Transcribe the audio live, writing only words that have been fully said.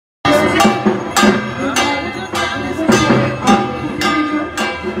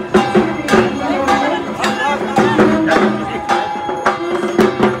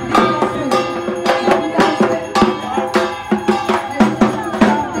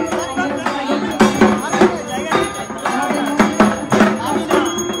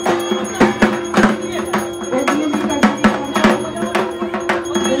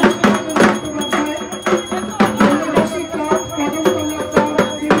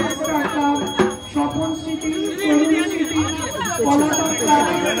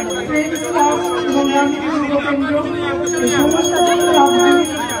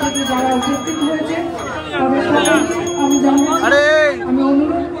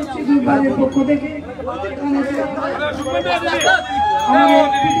দুর্বারের পক্ষ থেকে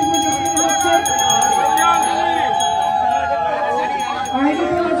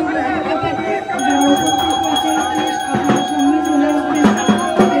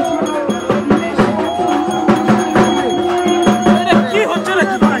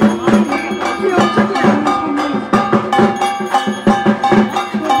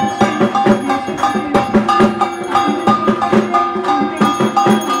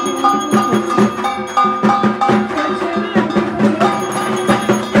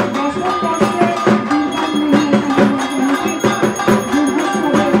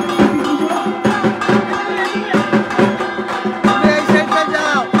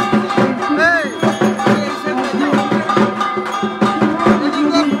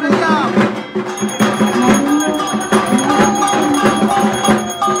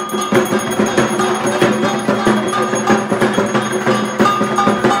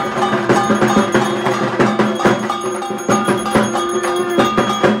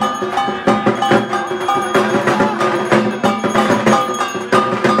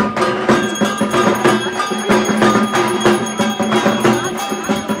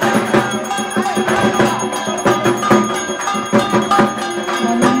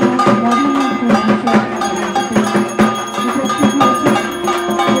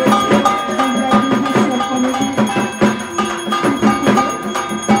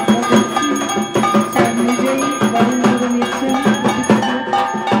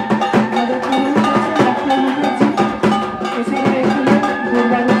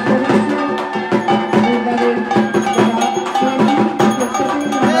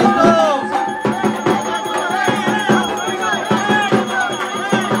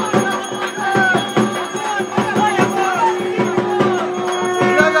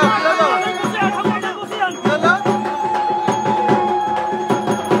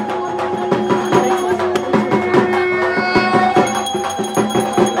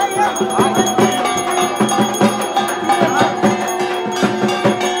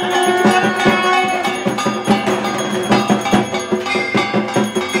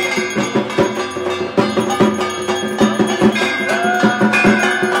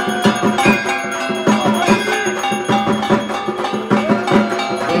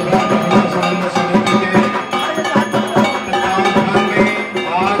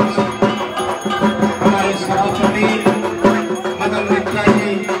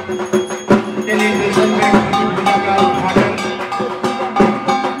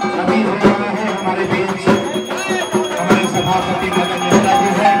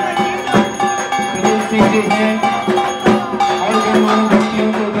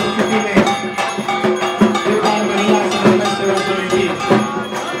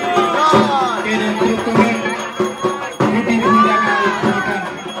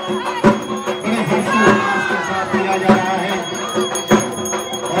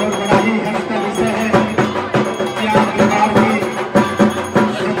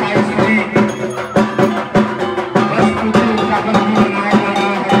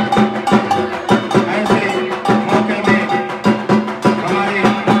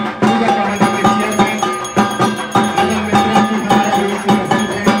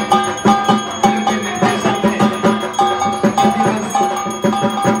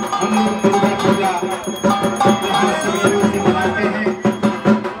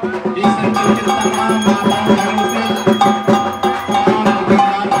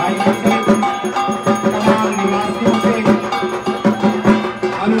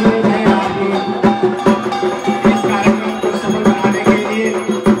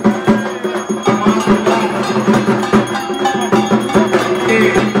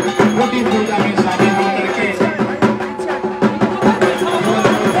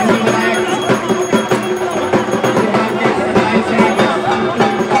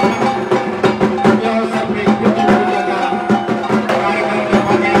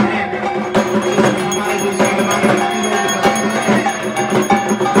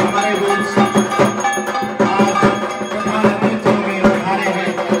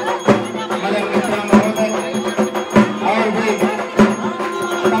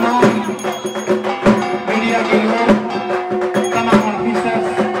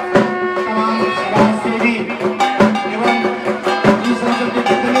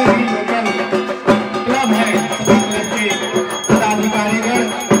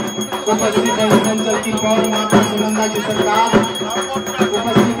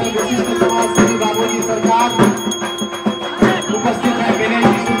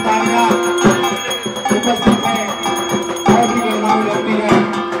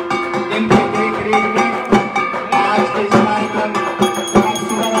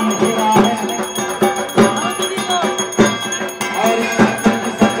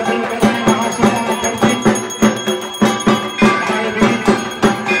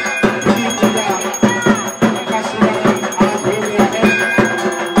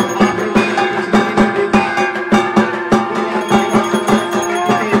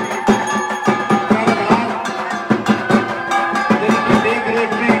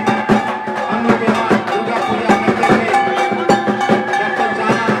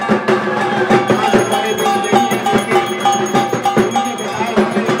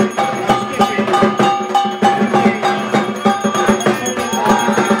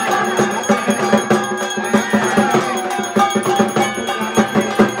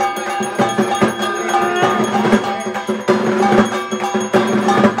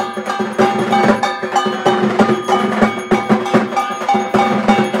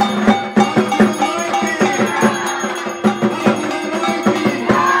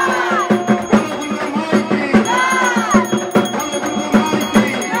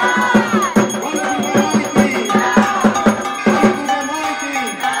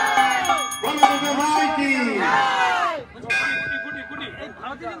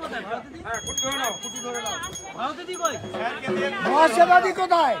মহাসেবাদি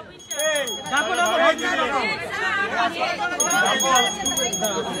কোথায়?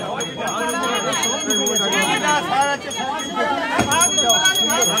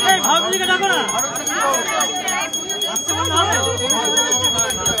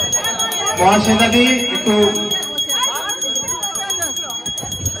 মহাসেবাদি একটু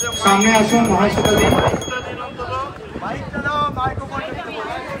সামনে আসুন। মহাসেবাদি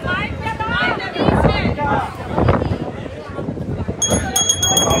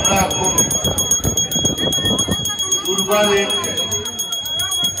আমরা এখন দুর্বারের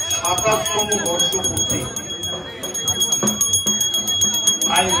 27তম বর্ষপূর্তি।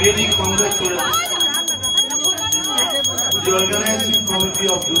 I really congratulate the organizing committee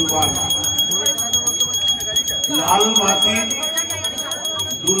of Durbar. লাল মাটির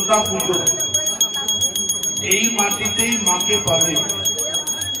দুর্গা পুজো, এই মাটিতেই মাকে পাবে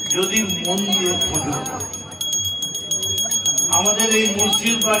যদি মন দিয়ে পুজো। আমাদের এই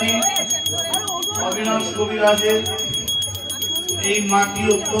মসজিদ বাড়ি অবিনাশ কবিরাজের এই মাটি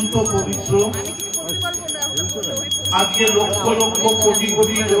অত্যন্ত পবিত্র। আজকে লক্ষ লক্ষ কোটি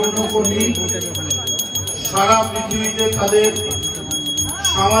কোটি যৌনকর্মী সারা পৃথিবীতে তাদের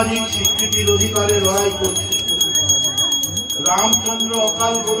সামাজিক স্বীকৃতির অধিকারে লড়াই করছে। রামচন্দ্র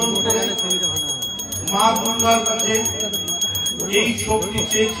অকাল বোধন করে মা দুর্গার কাছে এই শক্তি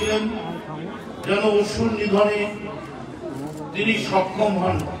চেয়েছিলেন যেন অসুর নিধনে তিনি সক্ষম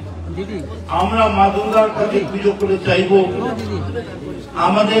হন। আমরা মা দুর্গার কাছে পুজো করে চাইব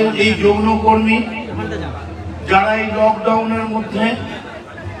আমাদের এই যৌনকর্মী যারা এই লকডাউনের মধ্যে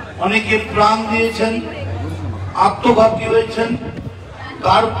অনেকে প্রাণ দিয়েছেন, আত্মঘাতী হয়েছেন,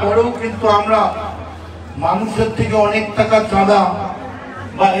 তারপরেও কিন্তু আমরা মানুষের থেকে অনেক টাকা চাঁদা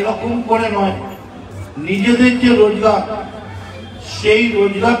বা এরকম করে নয়, নিজেদের যে রোজগার সেই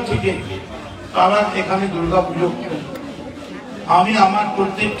রোজগার থেকে তারা এখানে দুর্গা পুজো করেন। আমি আমার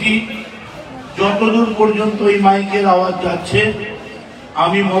প্রত্যেকটি যতদূর পর্যন্ত এই মাইকের আওয়াজ যাচ্ছে,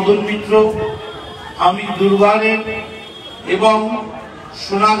 আমি মদন মিত্র, আমি দুর্বারের এবং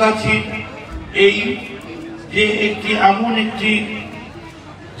সোনাগাছির এই যে একটি এমন একটি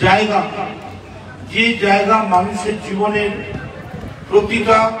জায়গা, যে জায়গা মানুষের জীবনের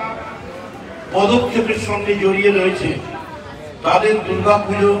প্রতিটা পদক্ষেপের সঙ্গে জড়িয়ে রয়েছে, তাদের দুর্গা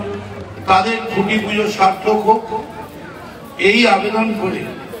পুজো, তাদের খুঁটি পুজো সার্থক হোক এই আবেদন করে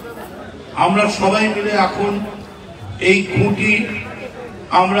আমরা সবাই মিলে এখন এই খুঁটি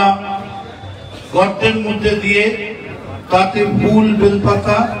আমরা গর্তের মধ্যে দিয়ে তাতে ফুল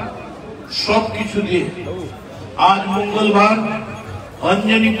বেলপাতা সবকিছু দিয়ে আজ মঙ্গলবার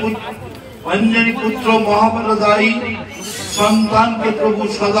অঞ্জনী পুত্র মহাবলদায়ী সন্তানকে প্রভু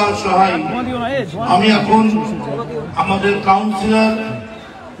সদা সহায়। আমি এখন আমাদের কাউন্সিলর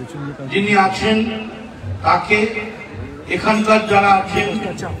যিনি আছেন তাকে, এখানকার যারা আছেন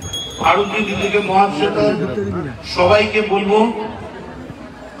ভারতী দিদিকে, মহাশ্বেতা, সবাইকে বলবো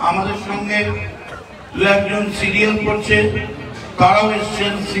আমাদের সঙ্গে দু একজন সিরিয়াল করছে, তারাও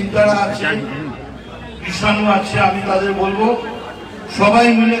এসছেন, সিদ্ধারা আছেন, কৃষাণু আছে, আমি তাদের বলবো সবাই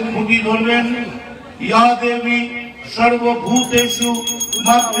মিলে খুঁটি ধরবেন। ইয়া দেবী সর্বভূতেষু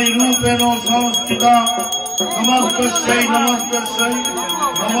মাতৃরূপেণ সংস্থিতা নমস্তস্যৈ নমস্তস্যৈ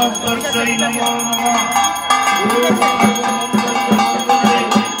নমস্তস্যৈ নমো নমঃ।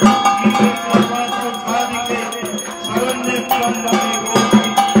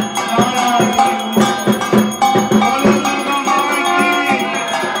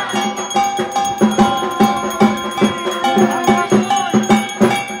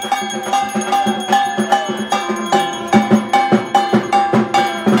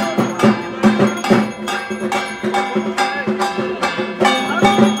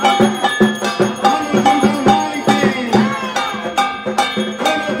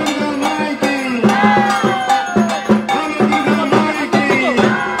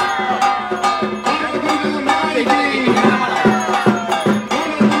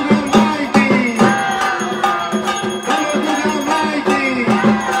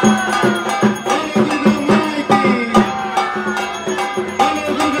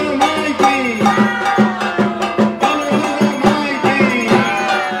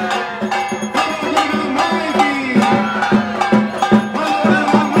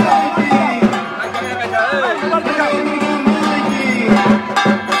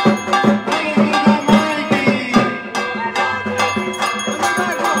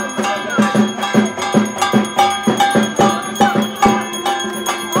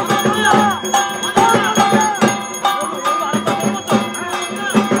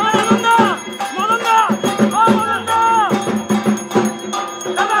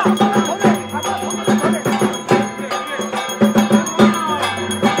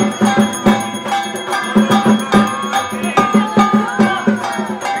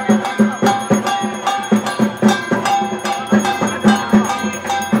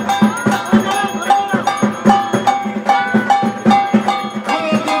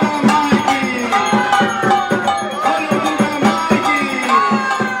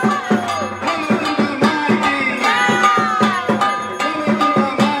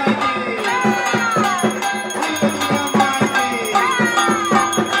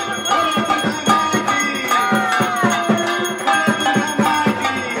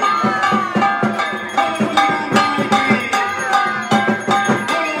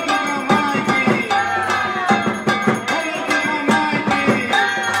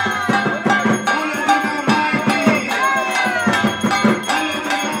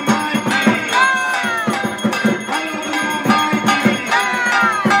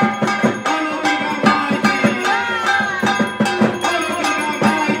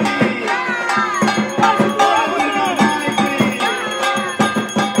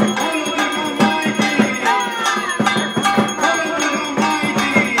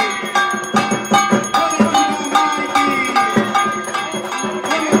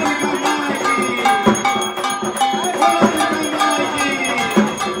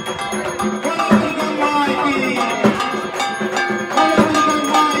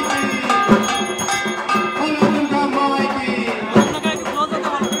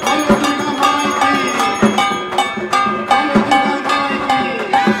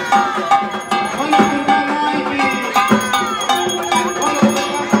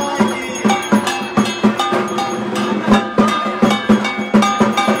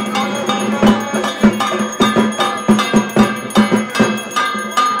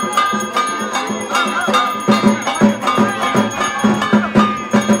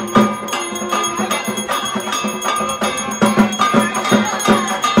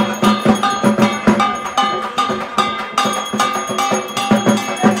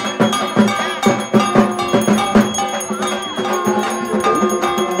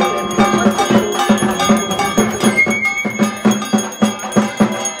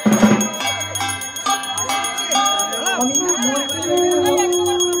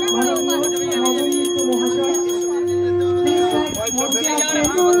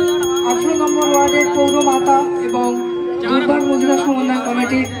 ওয়ার্ডের পৌরমাতা এবং দুর্বার মহিলা সমন্বয়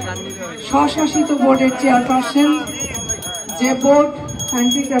কমিটির স্বশাসিত বোর্ডের চেয়ারপারসন, যে বোর্ড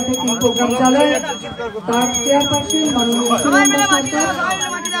অ্যান্টি ট্রাফিকিং প্রোগ্রাম চালায় তার চেয়ারপারসন মাননীয় সুনন্দা সরকার,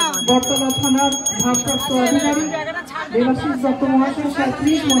 বটতলা থানার ভারপ্রাপ্ত অধিকারী দেবাশিস দত্ত মহাশয়, স্যার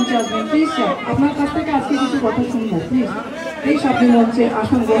প্লিজ মঞ্চে আসবেন। প্লিজ স্যার, আপনার কাছ থেকে আজকে কিছু কথা শুনবো। প্লিজ আপনি মঞ্চে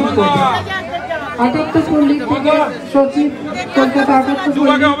আসন গ্রহণ করবেন। ৭৮ পল্লী থেকে সচিব, কলকাতা ৭৮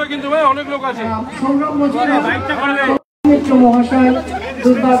 সৌরভ মজুমদার মিত্র মহাশয়,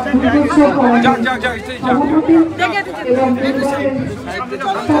 দুর্বার দুর্গোৎসব সভাপতি এবং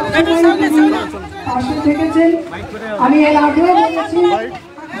পাশে থেকেছেন। আমি এর আগেও বলেছি,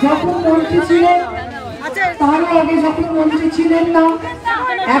 যখন মন্ত্রী ছিলেন, তারও আগে যখন মন্ত্রী ছিলেন না,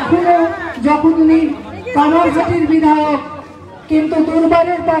 এখনো যখন উনি কানারঘাটির বিধায়ক, কিন্তু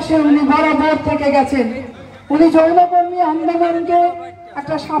দুর্বারের পাশে উনি বরাবর থেকে গেছেন। উনি যৌনকর্মী আন্দোলনকে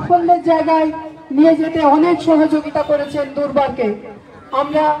একটা সাফল্যের জায়গায় নিয়ে যেতে অনেক সহযোগিতা করেছেন দুর্বারকে।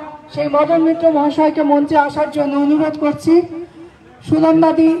 আমরা সেই মদন মিত্র মহাশয়কে মঞ্চে আসার জন্য অনুরোধ করছি।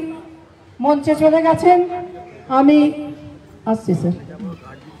 সুনন্দাদি মঞ্চে চলে গেছেন, আমি আসছি স্যার।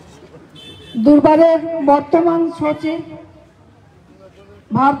 দুর্বারের বর্তমান সচিব,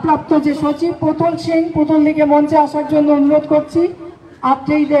 ভারপ্রাপ্ত যে সচিব পুতুল সিং, পুতুলদিকে মঞ্চে আসার জন্য অনুরোধ করছি।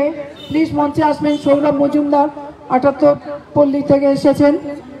 আপনি প্লিজ মঞ্চে আসবেন। সৌরভ মজুমদার ৭৮ পল্লী থেকে এসেছেন।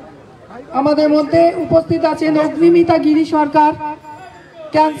 আমাদের মধ্যে উপস্থিত আছেন অগ্নিমিতা গিরি সরকার,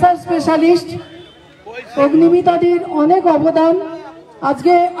 ক্যান্সার স্পেশালিস্ট। অগ্নিমিতাদির অনেক অবদান।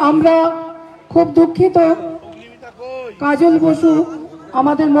 আজকে আমরা খুব দুঃখিত কাজল বসু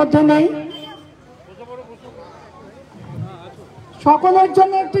আমাদের মধ্যে নেই। সকলের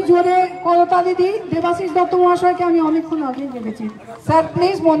জন্য একটু জোরে করতালি দিই। দেবাশিস দত্ত মহাশয়কে আমি অনেকক্ষণ আগেই দেখেছি। স্যার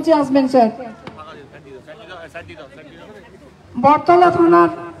প্লিজ মঞ্চে আসবেন স্যার। বটতলা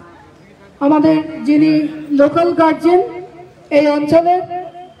থানার আমাদের যিনি লোকাল গার্জেন এই অঞ্চলের,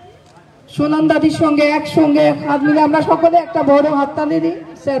 সুনন্দাদির সঙ্গে একসঙ্গে হাত মিলে আমরা সকলে একটা বড় হাততালি দিই।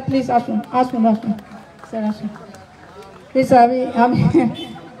 স্যার প্লিজ আসুন আসুন আসুন স্যার, আসুন প্লিজ। আমি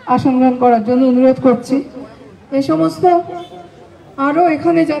আসন গ্রহণ করার জন্য অনুরোধ করছি। এই সমস্ত আরও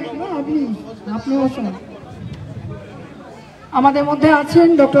এখানে যাবেন না, আপনি আসুন। আমাদের মধ্যে আছেন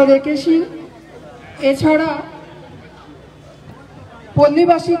ডক্টর একে সিং। এছাড়া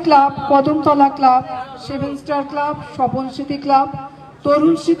পল্লীবাসী club, Kadamtala club, seven star club, Swapan স্মৃতি ক্লাব,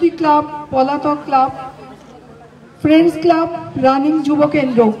 তরুণ স্মৃতি ক্লাব, পলাতক ক্লাব, ফ্রেন্ডস ক্লাব, রানিং যুব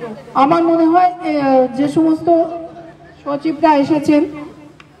কেন্দ্র। আমার মনে হয় যে সমস্ত সচিবরা এসেছেন,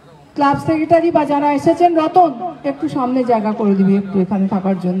 ক্লাব সেক্রেটারি বা যারা এসেছেন, রতন একটু সামনে জায়গা করে দিবি একটু এখানে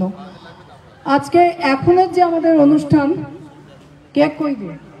থাকার জন্য। আজকে এখনের যে আমাদের অনুষ্ঠান, কেক কই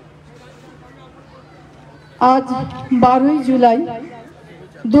দিয়ে, আজ 12ই জুলাই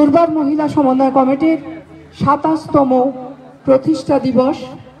দুর্বার মহিলা সমন্বয় কমিটির ২৭তম প্রতিষ্ঠা দিবস।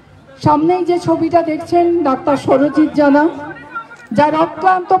 সামনেই যে ছবিটা দেখছেন, ডাক্তার সরজিৎ জানা, যার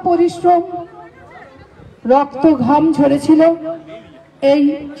অক্লান্ত পরিশ্রম, রক্ত ঘাম ঝরেছিল এই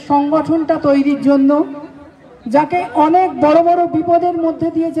সংগঠনটা তৈরির জন্য, যাকে অনেক বড় বড় বিপদের মধ্যে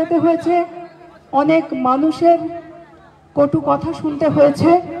দিয়ে যেতে হয়েছে, অনেক মানুষের কটু কথা শুনতে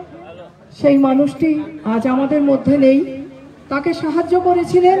হয়েছে। সেই মানুষটি আজ আমাদের মধ্যে নেই। তাকে সাহায্য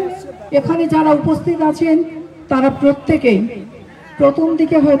করেছিলেন এখানে যারা উপস্থিত আছেন তারা প্রত্যেকেই। প্রথম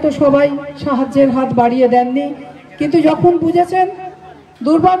দিকে হয়তো সবাই সাহায্যের হাত বাড়িয়ে দেননি, কিন্তু যখন বুঝেছেন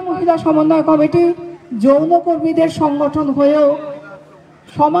দুর্বার মহিলা সমন্বয় কমিটি যৌনকর্মীদের সংগঠন হয়েও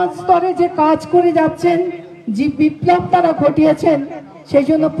সমাজ স্তরে যে কাজ করে যাচ্ছেন, যে বিপ্লব তারা ঘটিয়েছেন, সেই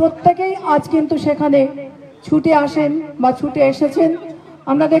জন্য প্রত্যেকেই আজ কিন্তু সেখানে ছুটে আসেন বা ছুটে এসেছেন।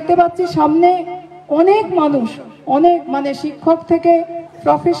 আমরা দেখতে পাচ্ছি সামনে অনেক মানুষ, অনেক শিক্ষক থেকে,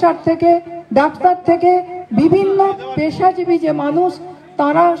 প্রফেসর থেকে, ডাক্তার থেকে, বিভিন্ন পেশাজীবী যে মানুষ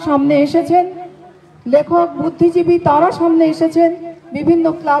তারা সামনে এসেছেন, লেখক, বুদ্ধিজীবী তারা সামনে এসেছেন, বিভিন্ন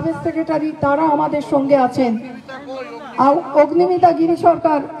ক্লাবের সেক্রেটারি তারা আমাদের সঙ্গে আছেন। আর অগ্নিমিতা গিরি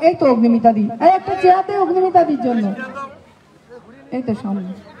সরকার, এই তো অগ্নিমিতা দি, একটা চেয়ারতে অগ্নিমিতা দির জন্য, এই তো সামনে,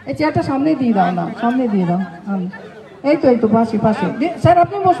 এই চেয়ারটা সামনে দিয়ে দাও না, সামনে দিয়ে দাও। এই তো পাশে পাশে স্যার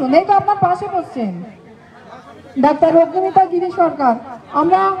আপনি বসুন, এই তো আপনার পাশে বসছেন ডাক্তার অগ্নিমিতা গিরি সরকার।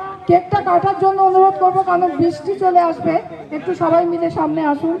 আমরা কেকটা কাটার জন্য অনুরোধ করবো, কারণ বৃষ্টি চলে আসবে, একটু সবাই মিলে সামনে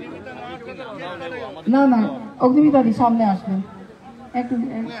আসুন। না অগ্নিমিতা দি সামনে আসবেন, একটু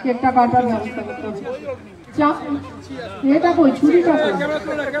কেকটা কাটার ব্যবস্থা করতে হবে। এটা কই, ছুরিটা কই,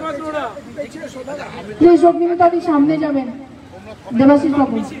 প্লিজ অগ্নিমিতা দি সামনে যাবেন। দেবাশিস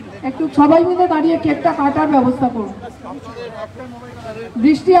বাবু একটু সবাই মিলে দাঁড়িয়ে কেকটা কাটার ব্যবস্থা করুন।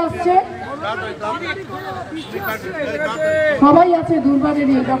 বৃষ্টি আসছে। সবাই আছে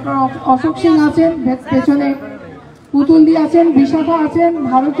দুর্বারেরই। ডক্টর অশোক সিং আছেন পেছনে, পুতুল দি আছেন, বিশাখা আছেন,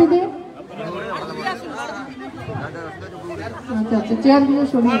 ভারতী দি। আচ্ছা আচ্ছা, চেয়ারগুলো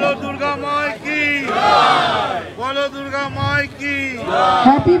সরিয়ে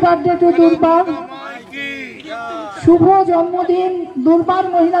হ্যাপি বার্থডে টু দুর্বার। শুভ জন্মদিন দুর্বার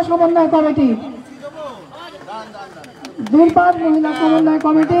মহিলা সমন্বয় কমিটি। দুর্বার মহিলা সমন্বয়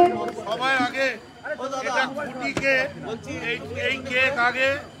কমিটি সবাই আগে এটা খুঁটিকে এই কেক আগে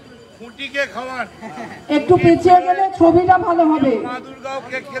খুঁটিকে খাওয়ান। একটু পিছিয়ে গেলে ছবিটা ভালো হবে। মা দুর্গাও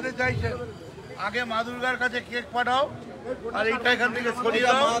কেক খেতে চাইছেন, আগে মা দুর্গার কাছে কেক পাঠাও আর এইটা এখান থেকে সরিয়ে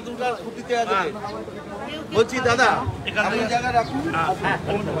দাও। মা দুর্গার খুঁটিতে আছে বলছি দাদা, এখানে জায়গা রাখুন।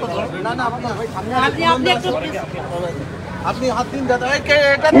 না না আপনি হাত দিন দাদা।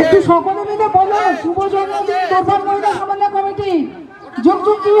 একটু সকলে মিলে বলো শুভ জন্মদিন দুর্বার মহিলা সমন্বয় কমিটি। যুগ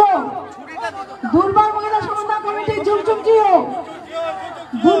যুগ জিও দুর্বার মহিলা সমন্বয় কমিটি, যুগ যুগ জিও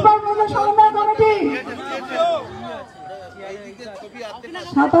দুর্বার মহিলা সমন্বয় কমিটি।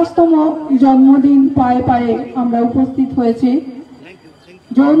 27তম জন্মদিন পায়ে পায়ে আমরা উপস্থিত হয়েছি।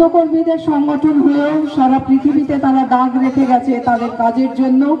 যৌনকর্মীদের সংগঠন হয়েও সারা পৃথিবীতে তারা দাগ রেখে গেছে তাদের কাজের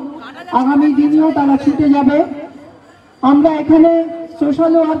জন্য। আগামী দিনেও তারা ছুটে যাবে। আমরা এখানে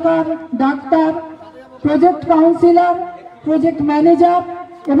social worker, doctor, project councillor, project manager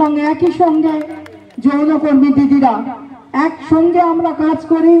এবং একই সঙ্গে যৌনকর্মী দিদিরা একসঙ্গে আমরা কাজ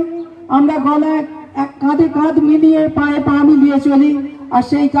করি। আমরা গলায় কাঁধে কাঁধ মিলিয়ে পায়ে পা মিলিয়ে চলি আর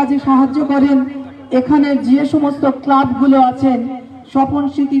সেই কাজে সাহায্য করেন এখানে যে সমস্ত ক্লাবগুলো আছেন। স্বপন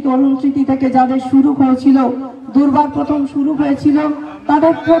স্মৃতি, তরুণ স্মৃতি থেকে যাদের শুরু হয়েছিল, দুর্বার প্রথম শুরু হয়েছিল,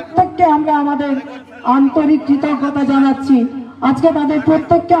 তাদের প্রত্যেককে আমরা আমাদের আন্তরিক কৃতজ্ঞতা জানাচ্ছি। আজকে তাদের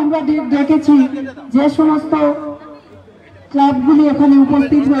প্রত্যেককে আমরা দেখেছি যে সমস্ত ক্লাবগুলি এখানে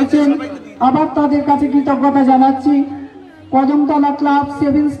উপস্থিত হয়েছেন, আবার তাদের কাছে কৃতজ্ঞতা জানাচ্ছি। Kadamtala club,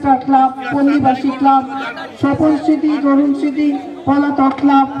 seven star club, পল্লীবাসী club, Swapan স্মৃতি, তরুণ স্মৃতি, পলাতক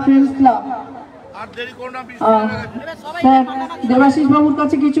club, friends club. Sir Debashis বাবুর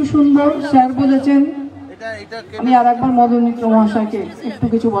কাছে কিছু শুনবো। স্যার বলেছেন, আমি আর একবার মদন মিত্র মহাশয়কে একটু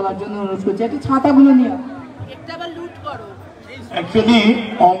কিছু বলার জন্য অনুরোধ করছি। একটা ছাতাগুলো নিয়ে অ্যাকচুয়ালি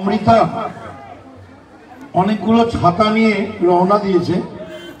অমৃতা অনেকগুলো ছাতা নিয়ে রওনা দিয়েছে,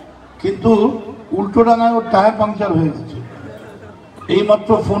 কিন্তু উল্টোডাঙায় ওর টায়ার পাংচার হয়ে গেছে। এইমাত্র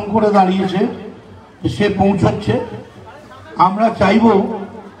ফোন করে দাঁড়িয়েছে, সে পৌঁছচ্ছে। আমরা চাইব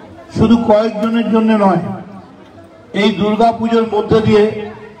শুধু কয়েকজনের জন্য নয়, এই দুর্গা পুজোর মধ্যে দিয়ে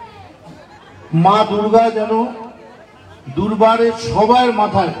মা দুর্গা যেন দুর্বারের সবার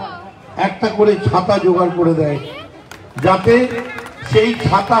মাথায় একটা করে ছাতা জোগাড় করে দেয়, যাতে সেই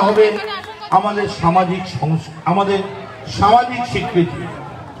ছাতা হবে আমাদের সামাজিক স্বীকৃতি।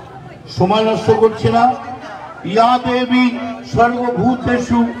 সময় নষ্ট করছি না। ইয়া দেবী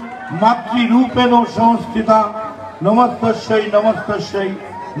সর্বভূতেষু মাতৃরূপেণ সংস্থিতা নমস্তস্যৈ নমস্তস্যৈ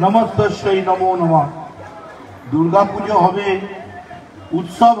নমস্তস্যৈ নমো নমঃ। দুর্গা পুজো হবে,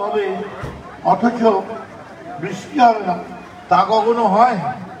 উৎসব হবে, অথচ বৃষ্টি হবে না, তা কখনো হয়?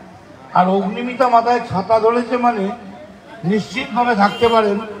 আর অগ্নিমিতা মাথায় ছাতা ধরেছে মানে নিশ্চিতভাবে থাকতে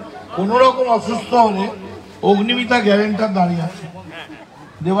পারেন কোনো রকম অসুস্থ হলে অগ্নিমিতা গ্যারেন্টার দাঁড়িয়ে আছে।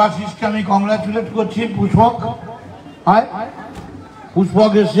 দেবাশিসকে আমি কংগ্রাচুলেট করছি।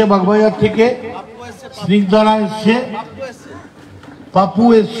 পুষ্পক এসছে বাগবাজার থেকে, স্নিগ্ধরা এসছে, পাপু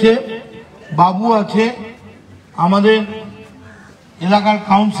এসছে, বাবু আছে, আমাদের এলাকার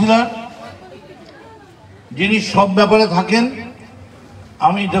কাউন্সিলর যিনি সব ব্যাপারে থাকেন।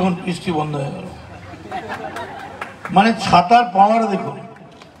 আমি যখন বৃষ্টি বন্ধ হয়ে গেল, মানে ছাতার পাওয়ার দেখুন,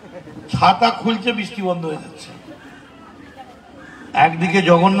 ছাতা খুলছে বৃষ্টি বন্ধ হয়ে যাচ্ছে। একদিকে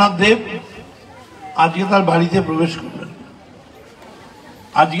জগন্নাথ দেব আজকে তার বাড়িতে প্রবেশ করবেন।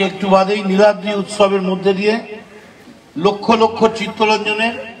 আজকে একটু বাদেই নীলাদ্রি উৎসবের মধ্যে দিয়ে লক্ষ লক্ষ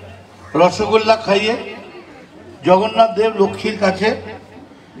চিত্তরঞ্জনের রসগোল্লা খাইয়ে জগন্নাথ দেব লক্ষ্মীর কাছে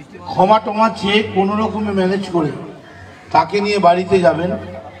ক্ষমা টমা চেয়ে কোনো রকমে ম্যানেজ করে তাকে নিয়ে বাড়িতে যাবেন।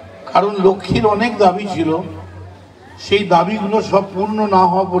 কারণ লক্ষ্মীর অনেক দাবি ছিল, সেই দাবিগুলো সব পূর্ণ না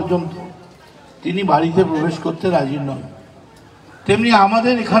হওয়া পর্যন্ত তিনি বাড়িতে প্রবেশ করতে রাজি নন। তেমনি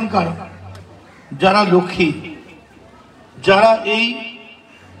আমাদের এখানকার যারা লক্ষ্মী, যারা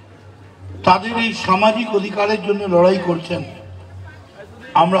তাদের এই সামাজিক অধিকারের জন্য লড়াই করছেন,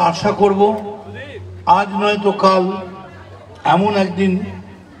 আমরা আশা করব আজ নয় তো কাল এমন একদিন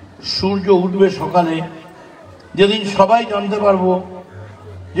সূর্য উঠবে সকালে, যেদিন সবাই জানতে পারবো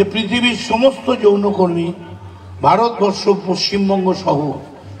যে পৃথিবীর সমস্ত যৌনকর্মী, ভারতবর্ষ, পশ্চিমবঙ্গ সহ,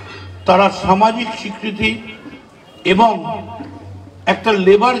 তারা সামাজিক স্বীকৃতি এবং একটা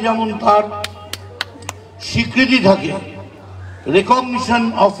লেবার যেমন তার স্বীকৃতি থাকে, রেকগনিশন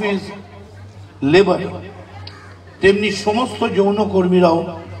অফ হিজ লেবার, তেমনি সমস্ত যৌন কর্মীরাও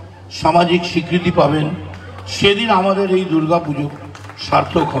সামাজিক স্বীকৃতি পাবেন। সেদিন আমাদের এই দুর্গাপুজো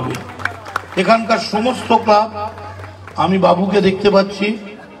সার্থক হবে। এখানকার সমস্ত ক্লাব, আমি বাবুকে দেখতে পাচ্ছি,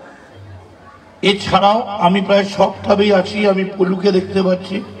 এছাড়াও আমি প্রায় সব ক্লাবেই আছি, আমি পলুকে দেখতে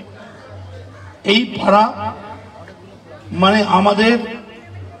পাচ্ছি। এই পাড়া মানে আমাদের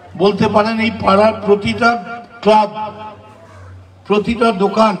বলতে পারেন এই পাড়ার প্রতিটা ক্লাব, প্রতিটা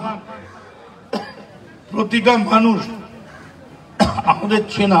দোকান, প্রতিটা মানুষ আমাদের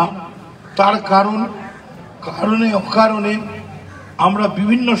চেনা। তার কারণে অকারণে আমরা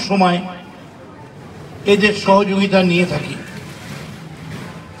বিভিন্ন সময় এদের সহযোগিতা নিয়ে থাকি।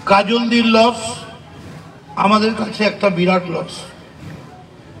 কাজলদির লস আমাদের কাছে একটা বিরাট লস।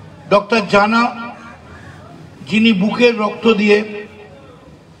 ডক্টর জানা, যিনি বুকের রক্ত দিয়ে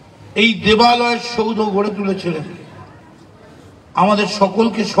এই দেবালয়ের সৌধ গড়ে তুলেছিলেন, আমাদের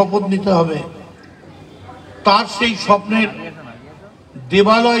সকলকে শপথ নিতে হবে তার সেই স্বপ্নের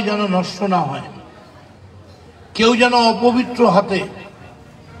দেবালয় যেন নষ্ট না হয়, কেউ যেন অপবিত্র হাতে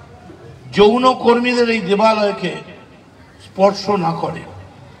যৌন কর্মীদের এই দেবালয়কে স্পর্শ না করে।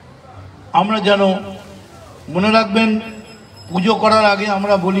 আমরা যেন মনে রাখবেন, পুজো করার আগে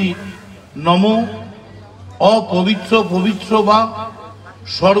আমরা বলি নমো অপবিত্র পবিত্র বা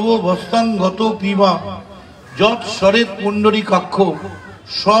সর্ববস্তাঙ্গত পিবা যৎ স্বরেত পুণ্ডরী কাক্ষ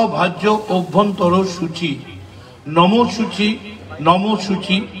স্বভাজ্য অভ্যন্তর সূচি নম সূচি নম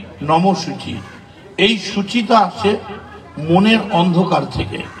সূচি নম সূচি। এই সূচিটা আসে মনের অন্ধকার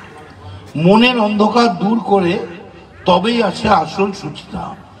থেকে। মনের অন্ধকার দূর করে তবেই আসে আসল সূচিতা।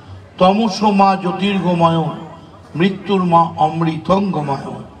 তমস মা জ্যোতির্গময়, মৃত্যুর মা অমৃতঙ্গময়।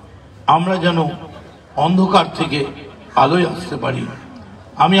 আমরা যেন অন্ধকার থেকে আলোয় আসতে পারি।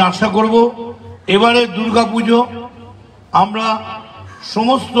 আমি আশা করব এবারে দুর্গাপুজো আমরা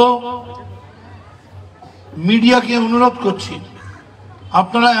সমস্ত মিডিয়াকে অনুরোধ করছি,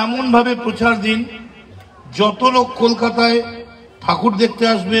 আপনারা এমনভাবে প্রচার দিন, যত লোক কলকাতায় ঠাকুর দেখতে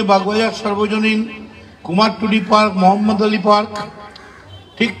আসবে, বাগবাজার সার্বজনীন, কুমারটুলি পার্ক, মোহাম্মদ আলী পার্ক,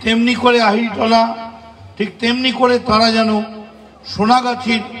 ঠিক তেমনি করে আহিরতলা, ঠিক তেমনি করে তারা যেন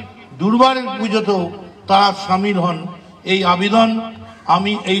সোনাগাছির দুর্বারের পুজোতেও তারা সামিল হন। এই আবেদন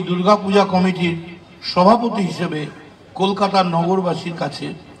আমি এই দুর্গাপূজা কমিটির সভাপতি হিসেবে কলকাতার নগরবাসীর কাছে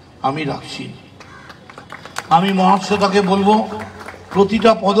আমি রাখছি। আমি মহাশ্বেতাকে বলবো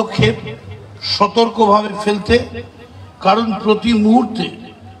প্রতিটা পদক্ষেপ সতর্কভাবে ফেলতে, কারণ প্রতি মুহূর্তে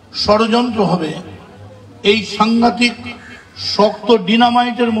ষড়যন্ত্র হবে এই সাংঘাতিক শক্ত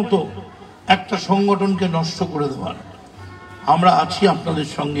ডিনামাইটের মতো একটা সংগঠনকে নষ্ট করে দেওয়ার। আমরা আছি আপনাদের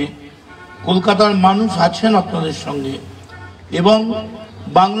সঙ্গে, কলকাতার মানুষ আছেন আপনাদের সঙ্গে, এবং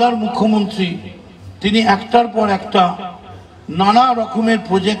বাংলার মুখ্যমন্ত্রী তিনি একটার পর একটা নানা রকমের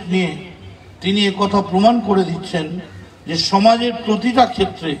প্রজেক্ট নিয়ে তিনি একথা প্রমাণ করে দিচ্ছেন যে সমাজের প্রতিটা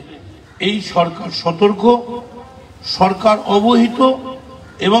ক্ষেত্রে এই সরকার সতর্ক, সরকার অবহিত,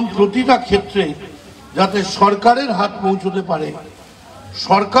 এবং প্রতিটা ক্ষেত্রে যাতে সরকারের হাত পৌঁছতে পারে,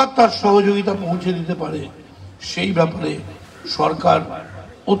 সরকার তার সহযোগিতা পৌঁছে দিতে পারে, সেই ব্যাপারে সরকার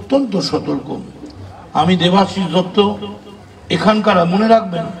অত্যন্ত সতর্ক। আমি দেবাশিস দত্ত, এখানকার মনে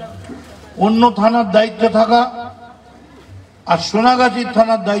রাখবেন, অন্য থানার দায়িত্বে থাকা আর সোনাগাছির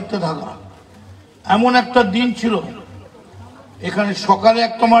থানার দায়িত্বে থাকা, এমন একটা দিন ছিল এখানে সকালে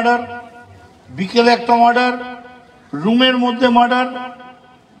একটা মার্ডার, বিকেলে একটা মার্ডার, রুমের মধ্যে মার্ডার,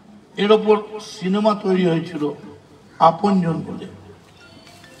 এর ওপর সিনেমা তৈরি হয়েছিল আপনজন বলে,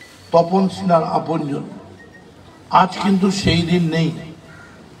 তপন সিনহার আপনজন। আজ কিন্তু সেই দিন নেই।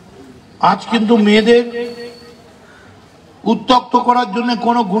 আজ কিন্তু মেয়েদের উত্তক্ত করার জন্য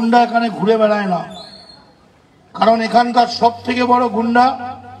কোনো গুন্ডা এখানে ঘুরে বেড়ায় না, কারণ এখানকার সব থেকে বড় গুন্ডা,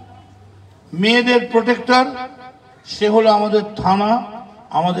 মেয়েদের প্রোটেক্টর, সে হলো আমাদের থানা,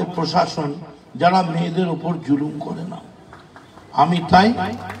 আমাদের প্রশাসন, যারা মেয়েদের উপর জুলুম করে না। আমি তাই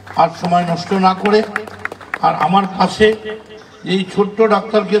আর সময় নষ্ট না করে, আর আমার পাশে এই ছোট্ট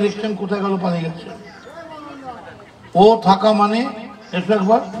ডাক্তারকে দেখছেন, কোথায় গেল, পালিয়ে গেছে, ও থাকা মানে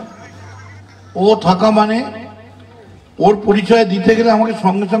একবার ও থাকা মানে ওর পরিচয় দিতে গেলে আমাকে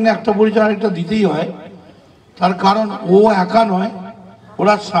সঙ্গে সঙ্গে একটা পরিচয় আরেকটা দিতেই হয়। তার কারণ ও একা নয়,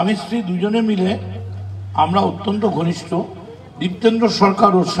 ওরা স্বামী স্ত্রী দুজনে মিলে, আমরা অত্যন্ত ঘনিষ্ঠ। দীপ্তেন্দ্র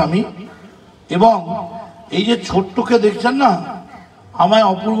সরকার ওর স্বামী, এবং এই যে ছোট্টকে দেখছেন না, আমায়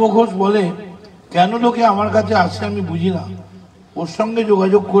অপূর্ব ঘোষ বলে, কেন লোকে আমার কাছে আসে আমি বুঝি না, ওর সঙ্গে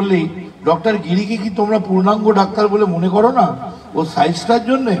যোগাযোগ করলেই ডক্টর গিরিকে কি তোমরা পূর্ণাঙ্গ ডাক্তার বলে মনে করো না? ও সাইজটার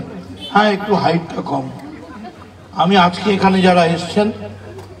জন্যে, হ্যাঁ একটু হাইটটা কম, আমি আজকে এখানে যারা এসছেন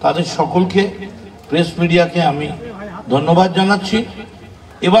তাদের সকলকে, প্রেস মিডিয়াকে আমি ধন্যবাদ জানাচ্ছি।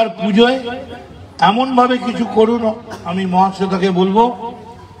 এবার পুজোয় এমনভাবে কিছু করুন, আমি মহাশ্বেতাকে বলবো,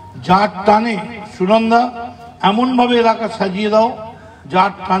 যার টানে সুনন্দা এমনভাবে এলাকা সাজিয়ে দাও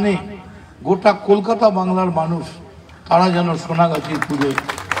যার টানে গোটা কলকাতা বাংলার মানুষ তারা যেন সোনাগাছির পুজোয়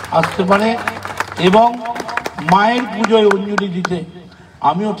আসতে পারে। এবং মায়ের পুজোয় অঞ্জলি দিতে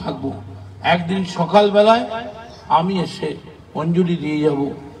আমিও থাকবো। একদিন সকালবেলায় আমি এসে অঞ্জলি দিয়ে যাব।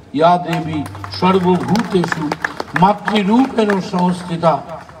 ইয়া দেবী সর্বভূতেষু মাতৃরূপেণ সংস্থিতা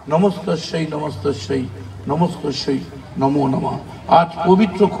নমস্তস্যৈ নমস্তস্যৈ নমস্তস্যৈ নমো নমঃ। আজ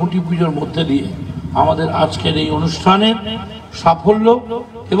পবিত্র খুঁটি পুজোর মধ্যে দিয়ে আমাদের আজকের এই অনুষ্ঠানের সাফল্য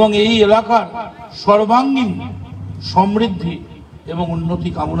এবং এই এলাকার সর্বাঙ্গীন সমৃদ্ধি এবং উন্নতি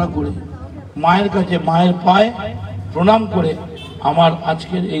কামনা করে মায়ের কাছে, মায়ের পায়ে প্রণাম করে আমার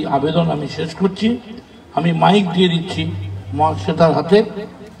আজকের এই আবেদন আমি শেষ করছি। আমি মাইক দিয়ে দিচ্ছি মহাশ্বেতার হাতে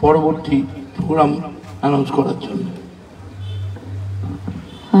পরবর্তী প্রোগ্রাম অ্যানাউন্স করার জন্য।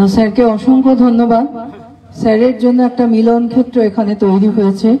 স্যারকে অসংখ্য ধন্যবাদ। স্যারের জন্য একটা মিলন ক্ষেত্র এখানে তৈরি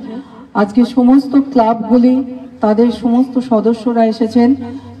হয়েছে। আজকে সমস্ত ক্লাবগুলি, তাদের সমস্ত সদস্যরা এসেছেন।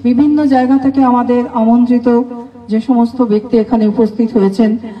 বিভিন্ন জায়গা থেকে আমাদের আমন্ত্রিত যে সমস্ত ব্যক্তি এখানে উপস্থিত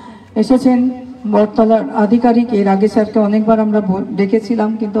হয়েছেন এসেছেন। বটতলার আধিকারিক, এর আগে স্যারকে অনেকবার আমরা ডেকেছিলাম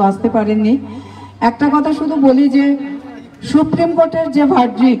কিন্তু আসতে পারেননি। একটা কথা শুধু বলি যে সুপ্রিম কোর্টের যে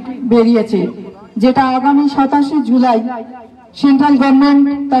ভার্ডিক্ট বেরিয়েছে, যেটা আগামী 27শে জুলাই সেন্ট্রাল গভর্নমেন্ট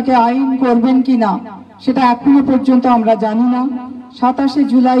তাকে আইন করবেন কিনা সেটা এখনো পর্যন্ত আমরা জানি না। 27শে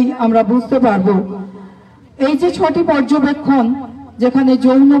জুলাই আমরা বুঝতে পারবো। এই যে 6টি পর্যবেক্ষণ, যেখানে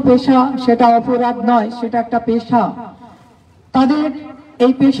যৌন পেশা সেটা অপরাধ নয়, সেটা একটা পেশা, তাদের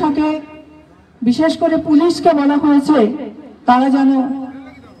এই পেশাকে বিশেষ করে পুলিশকে বলা হয়েছে তারা যেন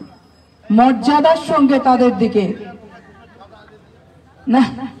মর্যাদার সঙ্গে তাদের দিকে না,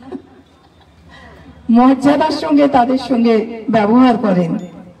 মর্যাদার সঙ্গে তাদের সঙ্গে ব্যবহার করেন।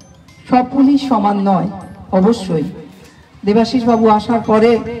 সব পুলিশ সমান নয় অবশ্যই। দেবাশিস বাবু আসার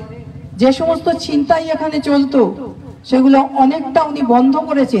পরে যে সমস্ত ছিনতাই এখানে চলতো সেগুলো অনেকটা উনি বন্ধ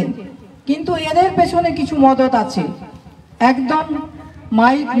করেছেন, কিন্তু এদের পেছনে কিছু মদত আছে। একদম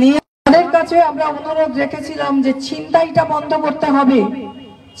মাইক নিয়ে তাদের কাছে আমরা অনুরোধ রেখেছিলাম যে ছিনতাইটা বন্ধ করতে হবে।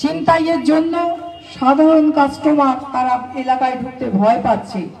 ছিনতাইয়ের জন্য সাধারণ কাস্টমার তারা এলাকায় ঢুকতে ভয়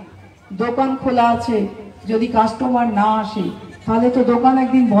পাচ্ছে। দোকান খোলা আছে, যদি কাস্টমার না আসে তাহলে তো দোকান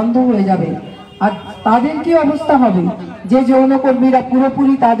একদিন বন্ধ হয়ে যাবে। আর তাদের কি অবস্থা হবে যে যৌনকর্মীরা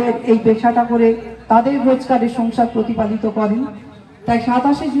পুরোপুরি তাদের এই পেশাটা করে তাদের রোজগারের সংসার প্রতিপালিত করেন। তাই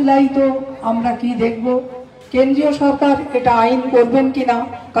 27শে জুলাই তো আমরা কি দেখব, কেন্দ্রীয় সরকার এটা আইন করবেন কিনা।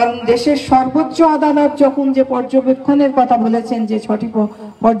 কারণ দেশের সর্বোচ্চ আদালত যখন যে পর্যবেক্ষণের কথা বলেছেন, যে 6টি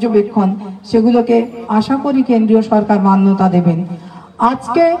পর্যবেক্ষণ, সেগুলোকে আশা করি কেন্দ্রীয় সরকার মান্যতা দেবেন।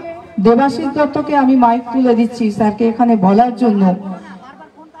 আজকে দেবাশিস দত্তকে আমি মাইক তুলে দিচ্ছি স্যারকে এখানে বলার জন্য,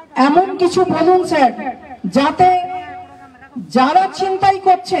 এমন কিছু বলুন স্যার যাতে যারা ছিনতাই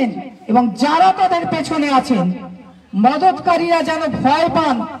করছেন এবং যারা তাদের পেছনে আছেন, মদতকারীরা যেন ভয়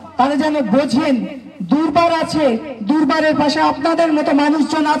পান, তারা যেন বোঝেন দুর্বার আছে, দুর্বারের পাশে আপনাদের মতো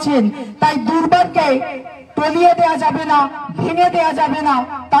মানুষজন আছেন। তাই দুর্বারকে টলিয়ে দেওয়া যাবে না, ভেঙে দেওয়া যাবে না,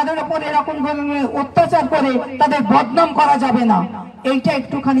 তাদের উপর এরকম ধরনের অত্যাচার করে তাদের বদনাম করা যাবে না। এইটা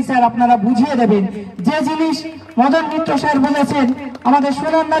একটুখানি স্যার আপনারা বুঝিয়ে দেবেন। যে জিনিস মদন মিত্র স্যার বলেছেন, আমাদের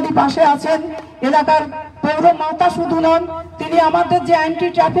সোনারনাদি পাশে আছেন, এলাকার পৌর মাতা শুধু নন, তিনি আমাদের যে অ্যান্টি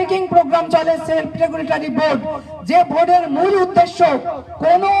ট্রাফিকিং প্রোগ্রাম চলে সেলফ রেগুলেটরি বোর্ড, যে বোর্ডের মূল উদ্দেশ্য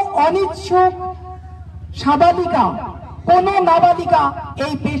কোনো অনিচ্ছুক সাবালিকা, কোনো নাবালিকা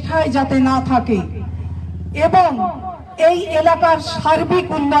এই পেশায় যাতে না থাকে এবং এই এলাকার সার্বিক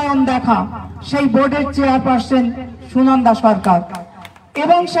উন্নয়ন দেখা, সেই বোর্ডের চেয়ারপারসন সুনন্দা সরকার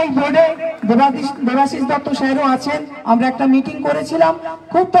এবং সেই বোর্ডে দেবাশিস দত্ত স্যারও আছেন। আমরা একটা মিটিং করেছিলাম,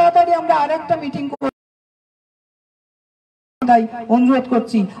 খুব তাড়াতাড়ি আমরা আরেকটা মিটিং অনুরোধ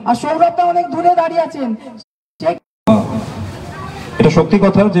করছি। আর সৌরভটা অনেক দূরে দাঁড়িয়ে আছেন। এটা সত্যি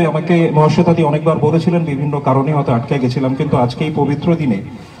কথা যে আমাকে মহাশ্বেতাদি অনেকবার বলেছিলেন, বিভিন্ন কারণে হয়তো আটকে গেছিলাম, কিন্তু আজকে এই পবিত্র দিনে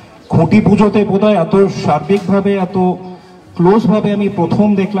খুঁটি পুজোতে বোধহয় এত সার্বিকভাবে, এত ক্লোজ ভাবে আমি প্রথম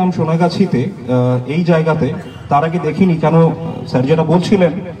দেখলাম সোনাগাছিতে, এই জায়গাতে। তার আগে দেখিনি। কেন স্যার যেটা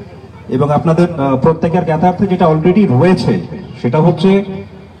বলছিলেন এবং আপনাদের প্রত্যেকের জ্ঞাতার্থে যেটা অলরেডি রয়েছে, সেটা হচ্ছে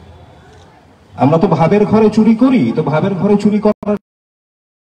আমরা তো ভাবের ঘরে চুরি করি, তো ভাবের ঘরে চুরি করার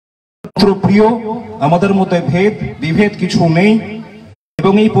প্রিয়, আমাদের মধ্যে ভেদ বিভেদ কিছু নেই।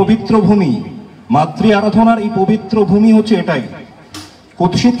 এবং এই পবিত্র ভূমি, মাতৃ আরাধনার এই পবিত্র ভূমি হচ্ছে এটাই।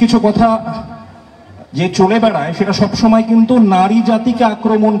 কুৎসিত কিছু কথা যে চলে বেড়ায় সেটা সবসময় কিন্তু নারী জাতিকে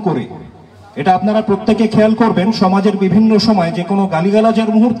আক্রমণ করে, এটা আপনারা প্রত্যেকে খেয়াল করবেন, সমাজের বিভিন্ন সময় যে কোনো গালিগালাজের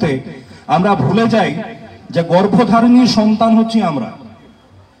মুহূর্তে আমরা ভুলে যাই যে গর্ভধারিণী সন্তান হচ্ছি আমরা,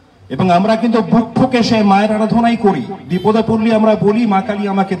 এবং আমরা কিন্তু বুক ঠুকে সে মায়ের আরাধনাই করি। বিপদে পড়লে আমরা বলি, মা কালী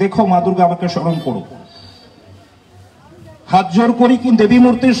আমাকে দেখো, মা দুর্গা আমাকে স্মরণ করো, হাত জোর করি। কিন্তু দেবী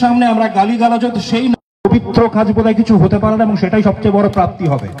মূর্তির সামনে আমরা গালিগালাজ সেই পবিত্র কাজ বোধহয় কিছু হতে পারে না, এবং সেটাই সবচেয়ে বড় প্রাপ্তি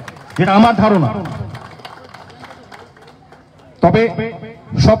হবে, যেটা আমার ধারণা। তবে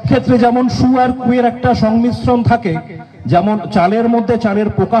সব ক্ষেত্রে যেমন সু আর কুয়ের একটা সংমিশ্রণ থাকে, যেমন চালের মধ্যে চালের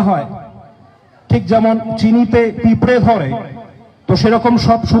পোকা হয়, ঠিক যেমন চিনিতে পিঁপড়ে ধরে, তো সেরকম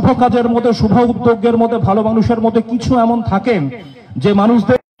সব শুভ কাজের মধ্যে, শুভ উদ্যোগের মধ্যে, ভালো মানুষের মধ্যে কিছু এমন থাকেন যে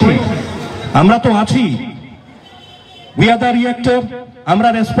মানুষদের, আমরা তো আছি, উই আর দ্য রিয়েক্টর, আমরা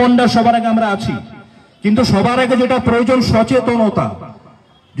রেসপন্ডার, সবার আগে আমরা আছি। কিন্তু সবার আগে যেটা প্রয়োজন সচেতনতা।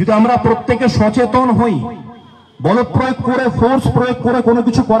 যদি আমরা প্রত্যেকে সচেতন হই, বল প্রয়োগ করে, ফোর্স প্রয়োগ করে কোনো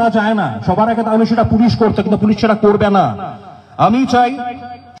কিছু করা যায় না সবার আগে, তাহলে সেটা পুলিশ করতে, কিন্তু পুলিশ সেটা করবে না। আমি চাই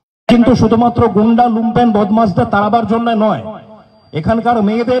কিন্তু শুধুমাত্র গুন্ডা লুম্পেন বদমাশদের তাড়াবার জন্য নয়, এখানকার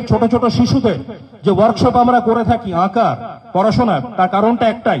মেয়েদের, ছোট ছোট শিশুদের যে ওয়ার্কশপ আমরা করে থাকি আঁকার, পড়াশোনার, তার কারণটা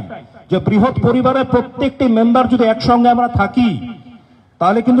একটাই, যে বৃহৎ পরিবারের প্রত্যেকটি মেম্বার যদি একসঙ্গে আমরা থাকি,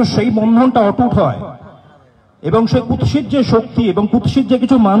 তাহলে কিন্তু সেই বন্ধনটা অটুট হয়। এবং সে কুৎসিত যে শক্তি এবং কুৎসিত যে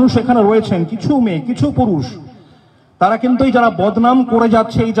কিছু মানুষ এখানে রয়েছেন, কিছু মেয়ে, কিছু পুরুষ, তারা কিন্তু যারা বদনাম করে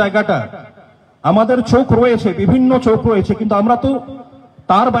যাচ্ছে এই জায়গাটা, আমাদের চোখ রয়েছে, বিভিন্ন চোখ রয়েছে, কিন্তু আমরা তো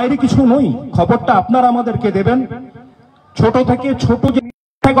তার বাইরে কিছু নই। খবরটা আপনারা আমাদেরকে দেবেন। ছোট থেকে ছোট যে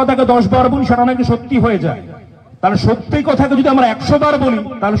কথাকে 10 বার বলি, সেটা নাকি সত্যি হয়ে যায়। তাহলে সত্যি কথাকে যদি আমরা 100 বার বলি,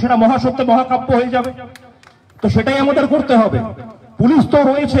 তাহলে সেটা মহাসত্য, মহাকাব্য হয়ে যাবে। তো সেটাই আমাদের করতে হবে। পুলিশ তো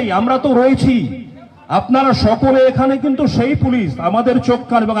রয়েছেই, আমরা তো রয়েছি, আপনারা সকলে এখানে কিন্তু সেই পুলিশ, আমাদের চোখ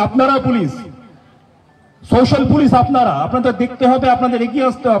কান, এবং আপনারা পুলিশ, সোশ্যাল পুলিশ আপনারা। আপনাদের দেখতে হবে, আপনাদের এগিয়ে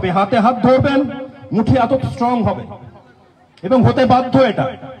আসতে হবে, হাতে হাত ধরবেন, মুঠি এত স্ট্রং হবে এবং হতে বাধ্য। এটা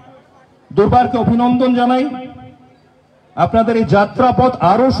দুর্বারকে অভিনন্দন জানাই। আপনাদের এই যাত্রাপথ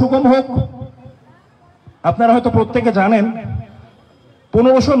আরো সুগম হোক। আপনারা হয়তো প্রত্যেকে জানেন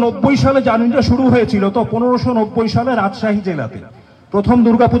 1590 সালে জার্নিটা শুরু হয়েছিল। তো 1590 সালে রাজশাহী জেলাতে প্রথম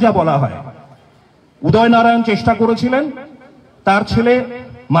দুর্গাপূজা বলা হয়। উদয়নারায়ণ চেষ্টা করেছিলেন, তার ছেলে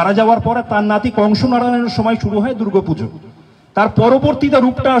মারা যাওয়ার পরে তার নাতি কংস নারায়ণের সময় শুরু হয় দুর্গাপুজো। তার পরবর্তীতে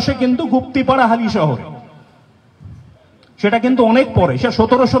রূপটা আসে কিন্তু গুপ্তিপাড়া হালি শহরে, সেটা কিন্তু অনেক পরে। সে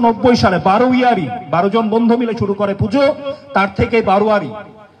 1790 সালে 12 ইয়ারি 12 জন বন্ধু মিলে শুরু করে পুজো, তার থেকে 12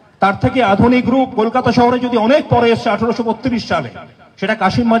 তার থেকে আধুনিক রূপ কলকাতা শহরে যদি অনেক পরে এসছে 1832 সালে, সেটা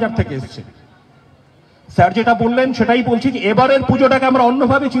কাশিম বাজার থেকে এসছে। স্যার যেটা বললেন সেটাই বলছি, যে এবারের পুজোটাকে আমরা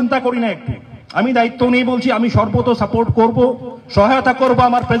অন্যভাবে চিন্তা করি না একটু। আমি দায়িত্ব নিয়ে বলছি, আমি সর্বত সাপোর্ট করব, সহায়তা করব,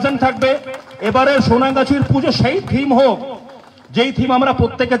 আমার প্রেজেন্ট থাকবে। এবারের সোনাগাছির পুজো সেই থিম হোক, যেই থিম আমরা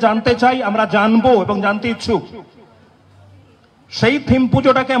প্রত্যেকে জানতে চাই, আমরা জানবো এবং জানতে ইচ্ছুক। সেই থিম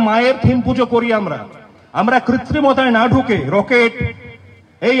পুজোটাকে মায়ের থিম পুজো করি আমরা কৃত্রিমতায় না ঢুকে, রকেট,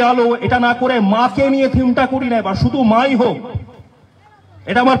 এই আলো, এটা না করে মাকে নিয়ে থিমটা করি না, বা শুধু মাই হোক।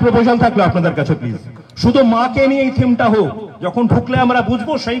 এটা আমার প্রপোজাল থাকলো আপনাদের কাছে, প্লিজ শুধু মাকে নিয়ে এই থিমটা হোক। যখন ঢুকলে আমরা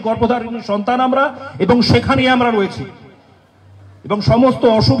বুঝবো সেই গর্ভধারিণী সন্তান আমরা, এবং সেখানেই আমরা রয়েছি। এবং সমস্ত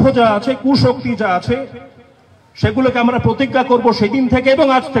অশুভ যা আছে, কুশক্তি যা আছে, সেগুলোকে আমরা প্রতিজ্ঞা করব সেদিন থেকে এবং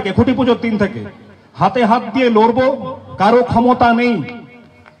আজ থেকে, খুঁটি পুজোর দিন থেকে, হাতে হাত দিয়ে লড়বো। কারো ক্ষমতা নেই,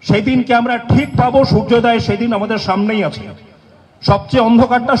 সেদিনকে আমরা ঠিক পাবো। সূর্যোদয় সেদিন আমাদের সামনেই আছে। সবচেয়ে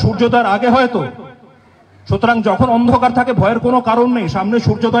অন্ধকারটা সূর্যোদয়ের আগে হয়তো। সুতরাং যখন অন্ধকার থাকে, ভয়ের কোনো কারণ নেই, সামনে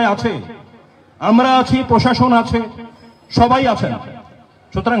সূর্যোদয় আছে, আমরা আছি, প্রশাসন আছে, সবাই আছেন।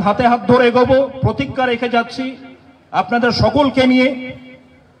 সুতরাং হাতে হাত ধরে এগোবো, প্রতিজ্ঞা রেখে যাচ্ছি আপনাদের সকলকে নিয়ে।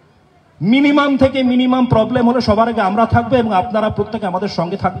 মিনিমাম থেকে মিনিমাম প্রবলেম হলে সবার আগে আমরা থাকবো, এবং আপনারা প্রত্যেকে আমাদের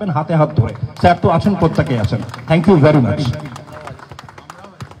সঙ্গে থাকবেন হাতে হাত ধরে। স্যার তো আছেন, প্রত্যেকে আছেন। Thank you very much.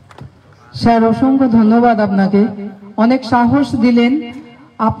 Sir অসংখ্য ধন্যবাদ আপনাকে, অনেক সাহস দিলেন।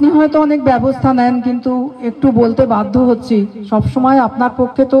 আপনি হয়তো অনেক ব্যবস্থা নেন, কিন্তু একটু বলতে বাধ্য হচ্ছি, সবসময় আপনার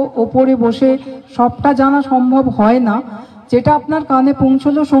পক্ষে তো ওপরে বসে সবটা জানা সম্ভব হয় না। যেটা আপনার কানে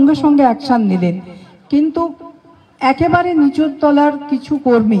পৌঁছলো সঙ্গে সঙ্গে অ্যাকশন নিলেন। কিন্তু একেবারে নিচুর তলার কিছু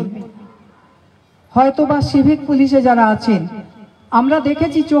কর্মী, হয়তো বা সিভিক পুলিশে যারা আছেন, আমরা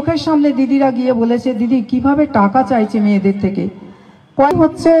দেখেছি চোখের সামনে দিদিরা গিয়ে বলেছে, দিদি কিভাবে টাকা চাইছে মেয়েদের থেকে। কয়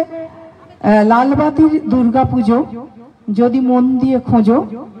হচ্ছে লালবাতির দুর্গাপুজো, যদি মন দিয়ে খোঁজো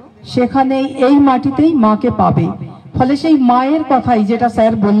সেখানেই, এই মাটিতেই মাকে পাবে। ফলে সেই মায়ের কথাই যেটা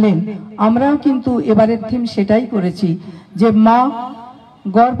স্যার বললেন, আমরাও কিন্তু এবারের থিম সেটাই করেছি, যে মা,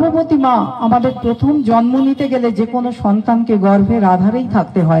 গর্ভবতী মা আমাদের প্রথম জন্ম নিতে গেলে যে কোনো সন্তানকে গর্ভের আধারেই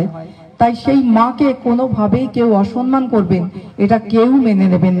থাকতে হয়। তাই সেই মাকে কোনোভাবেই কেউ অসম্মান করবেন এটা কেউ মেনে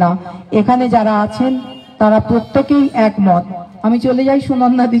নেবেন না। এখানে যারা আছেন তারা প্রত্যেকেই একমত। আমি চলে যাই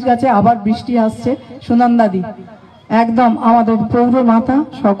সুনন্দাদির কাছে, আবার বৃষ্টি আসছে। সুনন্দাদি একদম আমাদের পৌর মাতা,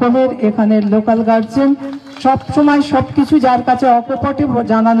 সকলের এখানের লোকাল গার্জেন, সব সময় সবকিছু যার কাছে অকপটে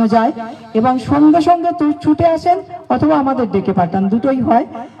জানানো যায় এবং সঙ্গে সঙ্গে ছুটে আসেন অথবা আমাদের ডেকে পাঠান, দুটোই হয়।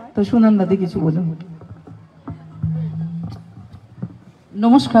 তো সুনন্দাদি কিছু বলুন।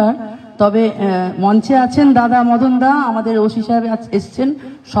 নমস্কার। তবে মঞ্চে আছেন দাদা মদন দা, আমাদের ওসি সাহেব এসছেন,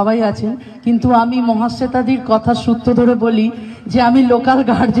 সবাই আছেন, কিন্তু আমি মহাশ্বেতাদির কথা সূত্র ধরে বলি যে আমি লোকাল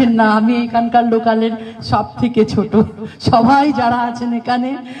গার্জেন না, আমি এখানকার লোকালের সব থেকে ছোট। সবাই যারা আছেন এখানে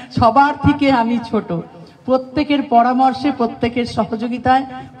সবার থেকে আমি ছোট। প্রত্যেকের পরামর্শে, প্রত্যেকের সহযোগিতায়,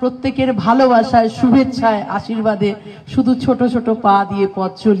 প্রত্যেকের ভালোবাসায়, শুভেচ্ছায়, আশীর্বাদে শুধু ছোট ছোট পা দিয়ে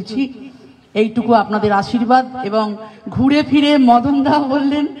পথ চলছি। এইটুকু আপনাদের আশীর্বাদ। এবং ঘুরে ফিরে মদনদা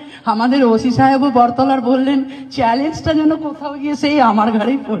বললেন, আমাদের ওসি সাহেবও বরতলার বললেন, চ্যালেঞ্জটা যেন কোথাও গিয়ে সেই আমার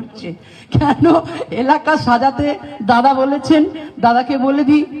ঘাড়েই পড়ছে। কেন এলাকা সাজাতে দাদা বলেছেন, দাদাকে বলে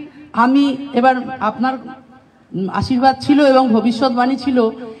দিই, আমি এবার আপনার আশীর্বাদ ছিল এবং ভবিষ্যৎবাণী ছিল,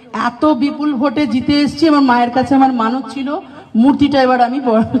 এত বিপুল ভোটে জিতে এসেছি। আমার মায়ের কাছে আমার মানত ছিল, মূর্তিটা এবার আমি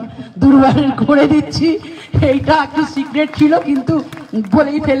দুর্বারের করে দিচ্ছি। এইটা একটু সিক্রেট ছিল কিন্তু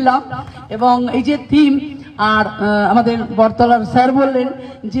বলেই ফেললাম। এবং এই যে থিম, আর আমাদের বরতলার স্যার বললেন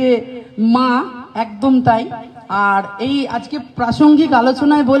যে মা, একদম তাই। আর এই আজকে প্রাসঙ্গিক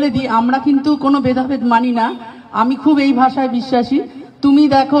আলোচনায় বলে দিই, আমরা কিন্তু কোনো ভেদাভেদ মানি না। আমি খুব এই ভাষায় বিশ্বাসী, তুমি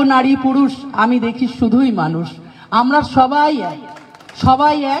দেখো নারী পুরুষ, আমি দেখি শুধুই মানুষ। আমরা সবাই এক,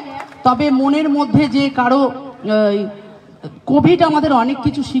 সবাই এক। তবে মনের মধ্যে যে কারো, কোভিড আমাদের অনেক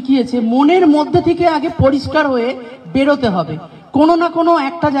কিছু শিখিয়েছে, মনের মধ্যে থেকে আগে পরিষ্কার হয়ে বেরোতে হবে, কোনো না কোনো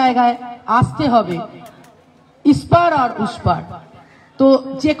একটা জায়গায় আসতে হবে, ইস্পার আর উস্পার। তো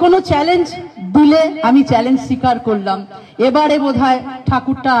যে কোনো চ্যালেঞ্জ দিলে আমি চ্যালেঞ্জ স্বীকার করলাম। এবারে বোধহয়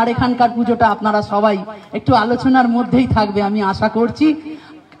ঠাকুরটা আর এখানকার পুজোটা আপনারা সবাই একটু আলোচনার মধ্যেই থাকবে আমি আশা করছি।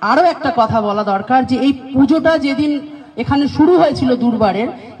 আরো একটা কথা বলা দরকার, যে এই পুজোটা যেদিন এখানে শুরু হয়েছিল দুর্বারের,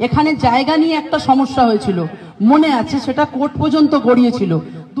 এখানে জায়গা নিয়ে একটা সমস্যা হয়েছিল, মনে আছে, সেটা কোর্ট পর্যন্ত গড়িয়েছিল।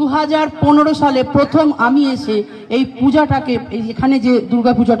 2015 সালে প্রথম আমি এসে এই পূজাটাকে, এখানে যে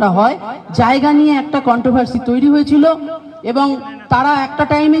দুর্গা পূজাটা হয়, জায়গা নিয়ে একটা কন্ট্রোভার্সি তৈরি হয়েছিল এবং তারা একটা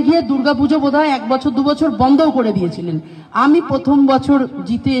টাইমে গিয়ে দুর্গাপুজো বোধহয় 1 বছর 2 বছর বন্ধও করে দিয়েছিলেন। আমি প্রথম বছর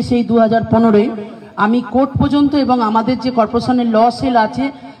জিতে এসে 2015-এ আমি কোর্ট পর্যন্ত, এবং আমাদের যে কর্পোরেশনের ল সেল আছে,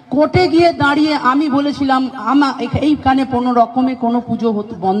 কোর্টে গিয়ে দাঁড়িয়ে আমি বলেছিলাম এইখানে কোনো রকমে কোনো পুজো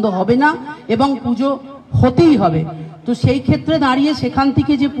বন্ধ হবে না এবং পুজো হতেই হবে। তো সেই ক্ষেত্রে দাঁড়িয়ে সেখান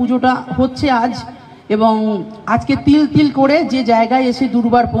থেকে যে পুজোটা হচ্ছে আজ, এবং আজকে তিল তিল করে যে জায়গায় এসে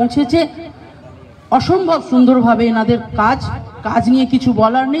দুর্বার পৌঁছেছে, অসম্ভব সুন্দরভাবে এনাদের কাজ নিয়ে কিছু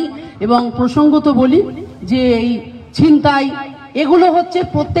বলার নেই। এবং প্রসঙ্গত বলি যে এই ছিনতাই, এগুলো হচ্ছে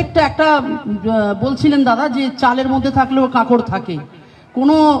প্রত্যেকটা একটা, বলছিলেন দাদা যে চালের মধ্যে থাকলেও কাঁকড় থাকে,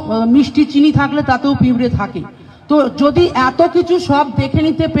 কোনো মিষ্টি চিনি থাকলে তাতেও পিঁপড়ে থাকে। তো যদি এত কিছু সব দেখে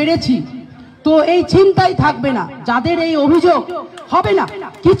নিতে পেরেছি, তো এই ছিনতাই থাকবে না, যাদের এই অভিযোগ হবে না,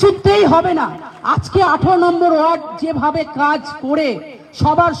 কিছুতেই হবে না। আজকে 18 নম্বর ওয়ার্ড যেভাবে কাজ করে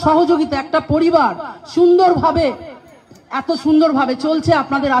সবার সহযোগিতা, একটা পরিবার সুন্দরভাবে, এত সুন্দরভাবে চলছে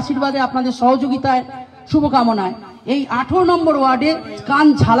আপনাদের আশীর্বাদে, আপনাদের সহযোগিতায়, শুভকামনায়। এই 18 নম্বর ওয়ার্ডে কান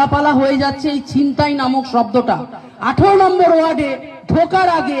ঝালাপালা হয়ে যাচ্ছে এই ছিনতাই নামক শব্দটা। 18 নম্বর ওয়ার্ডে ঢোকার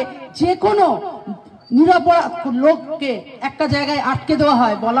আগে যে কোনো নিরাপরাধ লোককে একটা জায়গায় আটকে দেওয়া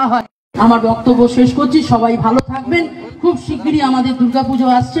হয়, বলা হয়। আমার বক্তব্য শেষ করছি, সবাই ভালো থাকবেন। খুব শিগগিরই আমাদের দুর্গাপুজো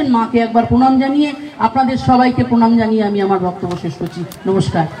আসছেন, মাকে একবার প্রণাম জানিয়ে, আপনাদের সবাইকে প্রণাম জানিয়ে আমি আমার বক্তব্য শেষ করছি।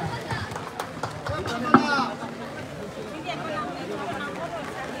 নমস্কার।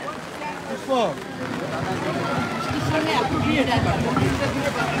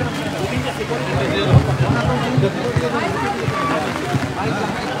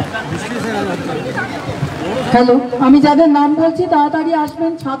 হ্যালো, আমি যাদের নাম বলছি তাড়াতাড়ি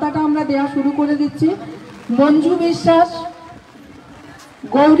আসবেন, ছাতাটা আমরা দেওয়া শুরু করে দিচ্ছি। মঞ্জু বিশ্বাস,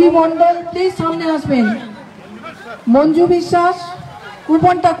 গৌরী মন্ডল, প্লিজ সামনে আসবেন। মঞ্জু বিশ্বাস,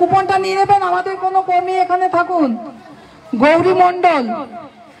 কুপনটা নিয়ে নেবেন, আমাদের কোনো কর্মী এখানে থাকুন। গৌরী মন্ডল,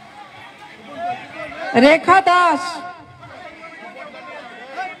 রেখা দাস,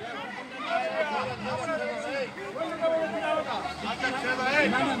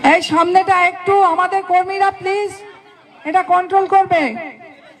 এই সামনেটা একটু আমাদের কর্মীরা প্লিজ এটা কন্ট্রোল করবে।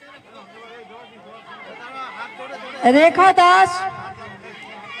 রেখা দাস,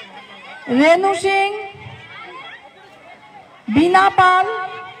 রেনু সিং, বীণা পাল,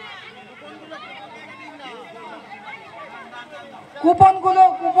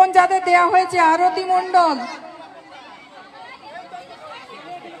 কুপন যাদের দেয়া হয়েছে, আরতি মণ্ডল,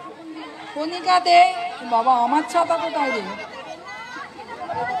 কণিকা দে, বাবা আমার ছাতা কোথায় রে?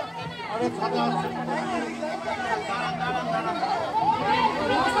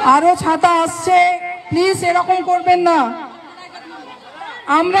 আরো ছাতা আসছে, প্লিজ এরকম করবেন না।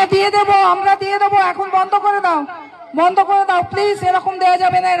 আমরা দিয়ে দেবো, এখন বন্ধ করে দাও প্লিজ, এরকম দেওয়া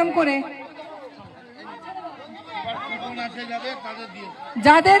যাবে না এরকম করে।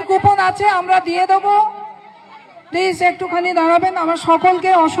 যাদের কুপন আছে আমরা দিয়ে দেবো, প্লিজ একটুখানি দাঁড়াবেন। আমার সকলকে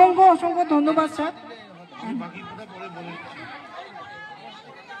অসংখ্য অসংখ্য ধন্যবাদ স্যার।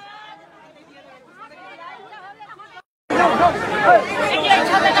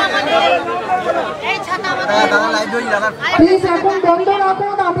 প্লিজ এখন বন্ধ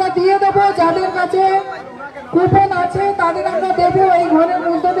রাখুন, আমরা দিয়ে দেবো। যাদের কাছে কুপন আছে তাদের আমরা দেবো, এই ঘরের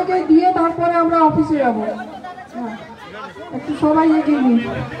মধ্যে থেকে দিয়ে তারপরে আমরা অফিসে যাবো। একটু সবাই এগিয়ে নিন।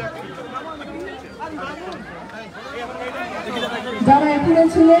 যারা এখানে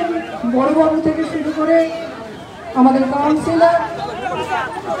ছিলেন, বড়বাবু থেকে শুরু করে আমাদের কাউন্সিলর,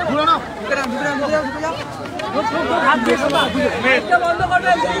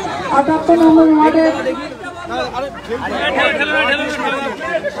 আটাত্তর নম্বর ওয়ার্ডের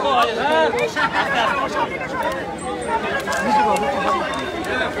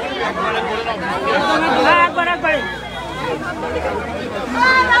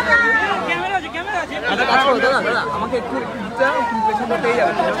আমাকে একটু পেয়ে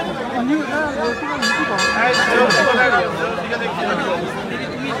যাবে।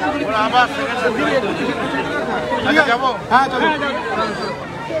 যাবো, হ্যাঁ চলো।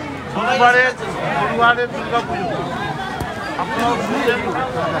 দুর্বারের দুর্গা পুজো আপনারা শুনছেন,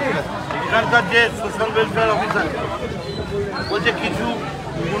 এখানকার যে সোশ্যাল ওয়েলফেয়ার অফিসার বলছে কিছু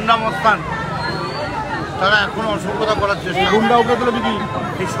গুন্ডামস্তান তারা এখনো অসভ্যতা করার চেষ্টা।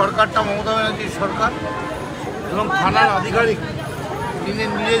 এই সরকারটা মমতা ব্যানার্জির সরকার এবং থানার আধিকারিক তিনি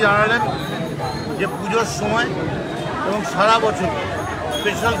নিজে জানালেন যে পুজোর সময় এবং সারা বছর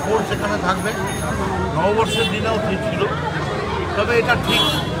স্পেশাল ফোর্স এখানে থাকবে। নববর্ষের দিনেও ছিল, তবে এটা ঠিক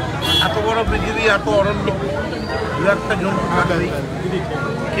এত বড় পৃথিবী, এত অরণ্য, দু একটা জন্তু থাকারই,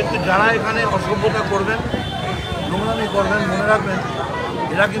 কিন্তু যারা এখানে অসভ্যতা করবেন, নোংরামি করবেন, মনে রাখবেন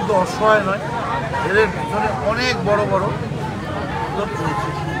এরা কিন্তু অসহায় নয়, এদের পিছনে অনেক বড় বড় লোক রয়েছে।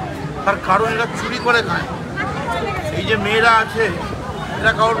 তার কারণ এরা চুরি করে খায়। এই যে মেয়েরা আছে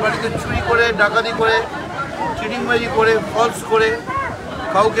এরা কারোর বাড়িতে চুরি করে, ডাকাতি করে, চিটিংবাজি করে, ফলস করে,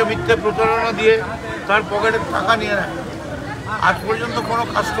 কাউকে মিথ্যে প্রতারণা দিয়ে তার পকেটের টাকা নিয়ে নেয়। আজ পর্যন্ত কোনো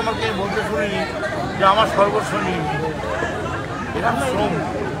কাস্টমারকে বলতে শুনিনি যে আমার সর্বস্ব নিয়ে নিই। এরা শ্রম,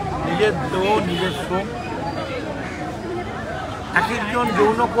 নিজের দেহ, নিজের শ্রম। এক একজন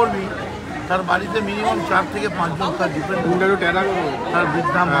যৌনকর্মী তার বাড়িতে মিনিমাম 4 থেকে 5 জন তার ডিপেন্ড, তার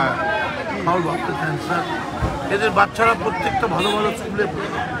বৃদ্ধা মা, ফাউল বাচ্চা, ক্যান্সার, এদের বাচ্চারা প্রত্যেকটা ভালো ভালো স্কুলে পড়ে।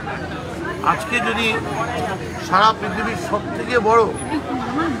 আজকে যদি সারা পৃথিবীর সব থেকে বড়,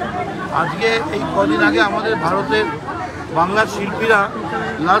 আজকে এই কদিন আগে আমাদের ভারতের বাংলার শিল্পীরা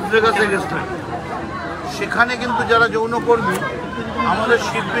লাস ভেগাসে গেছিলেন, সেখানে কিন্তু যারা যৌনকর্মী আমাদের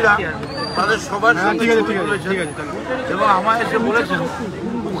শিল্পীরা তাদের সবার সঙ্গে ছবি তুলেছেন এবং আমায় এসে বলেছেন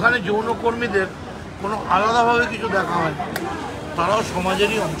ওখানে যৌনকর্মীদের কোনো আলাদাভাবে কিছু দেখা হয়, তারাও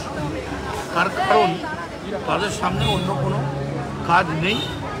সমাজেরই অংশ। তার কারণ তাদের সামনে অন্য কোনো কাজ নেই,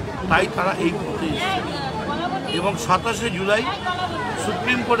 তাই তারা এই পথে এসেছে। এবং 27শে জুলাই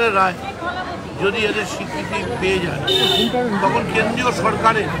সুপ্রিম কোর্টের রায় যদি এদের স্বীকৃতি পেয়ে যায়, তখন কেন্দ্রীয়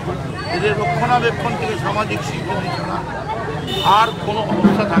সরকারের এদের রক্ষণাবেক্ষণ থেকে সামাজিক স্বীকৃতি ছাড়া আর কোনো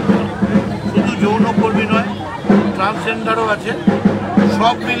অবস্থা থাকবে না। শুধু যৌনকর্মী নয়, ট্রান্সজেন্ডারও আছে।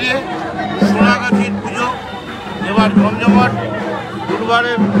 সব মিলিয়ে সোনাগাছির পুজো এবার জমজমাট।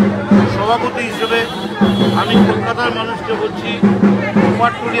 দুর্বারের সভাপতি হিসেবে আমি কলকাতার মানুষকে বলছি,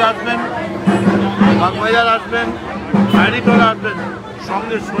 কুমারটুলি আসবেন, বাগবাজার আসবেন, হাইরিটোলা আসবেন,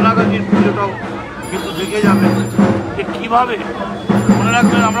 সঙ্গে সোনাগাছির পুজোটাও কিন্তু দেখে যাবেন যে কীভাবে। মনে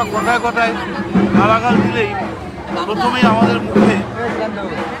রাখবেন আমরা কথায় কথায় গালাগাল দিলেই প্রথমেই আমাদের মুখে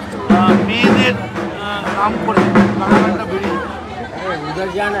মেয়েদের নাম করে গালাগালটা বেরিয়ে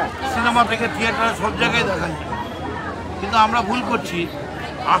সিনেমা থেকে থিয়েটারে সব জায়গায় দেখা যায়। কিন্তু আমরা ভুল করছি।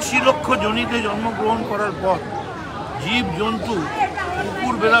 80 লক্ষ জনিতে জন্মগ্রহণ করার পর, জীব জন্তু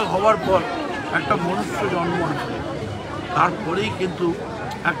কুকুর বেড়াল হওয়ার পর একটা মনুষ্য জন্ম আসে, তারপরেই কিন্তু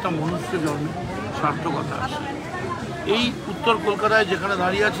একটা মনুষ্য জন্মে সার্থকতা আসে। এই উত্তর কলকাতায় যেখানে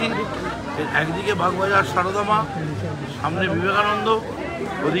দাঁড়িয়ে আছি, একদিকে বাগবাজার সারদা মা, সামনে বিবেকানন্দ,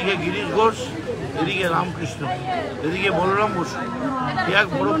 ওদিকে গিরিশ ঘোষ, এদিকে রামকৃষ্ণ, এদিকে বলরাম বসু, এক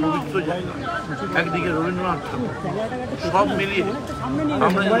বড় পবিত্র জায়গা, একদিকে রবীন্দ্রনাথ ঠাকুর, সব মিলিয়ে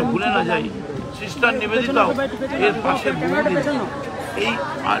আমরা যেন ভুলে না যাই সিস্টার নিবেদিতাও এর পাশে বহুদিন, এই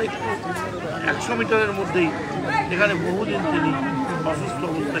আর একটু 100 মিটারের মধ্যেই এখানে বহুদিন তিনি অসুস্থ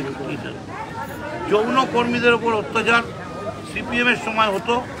অবস্থায় কাটিয়েছেন। যৌন কর্মীদের ওপর অত্যাচার সিপিএমের সময়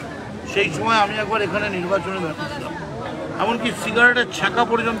হতো, সেই সময় আমি একবার এখানে নির্বাচনে দাঁড়িয়েছিলাম, এমনকি সিগারেটের ছ্যাঁকা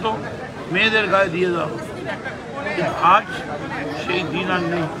পর্যন্ত মেয়েদের গায়ে দিয়ে দেওয়া হতো। আজ সেই দিন আর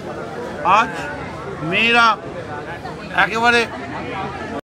নেই। আজ মেয়েরা একেবারে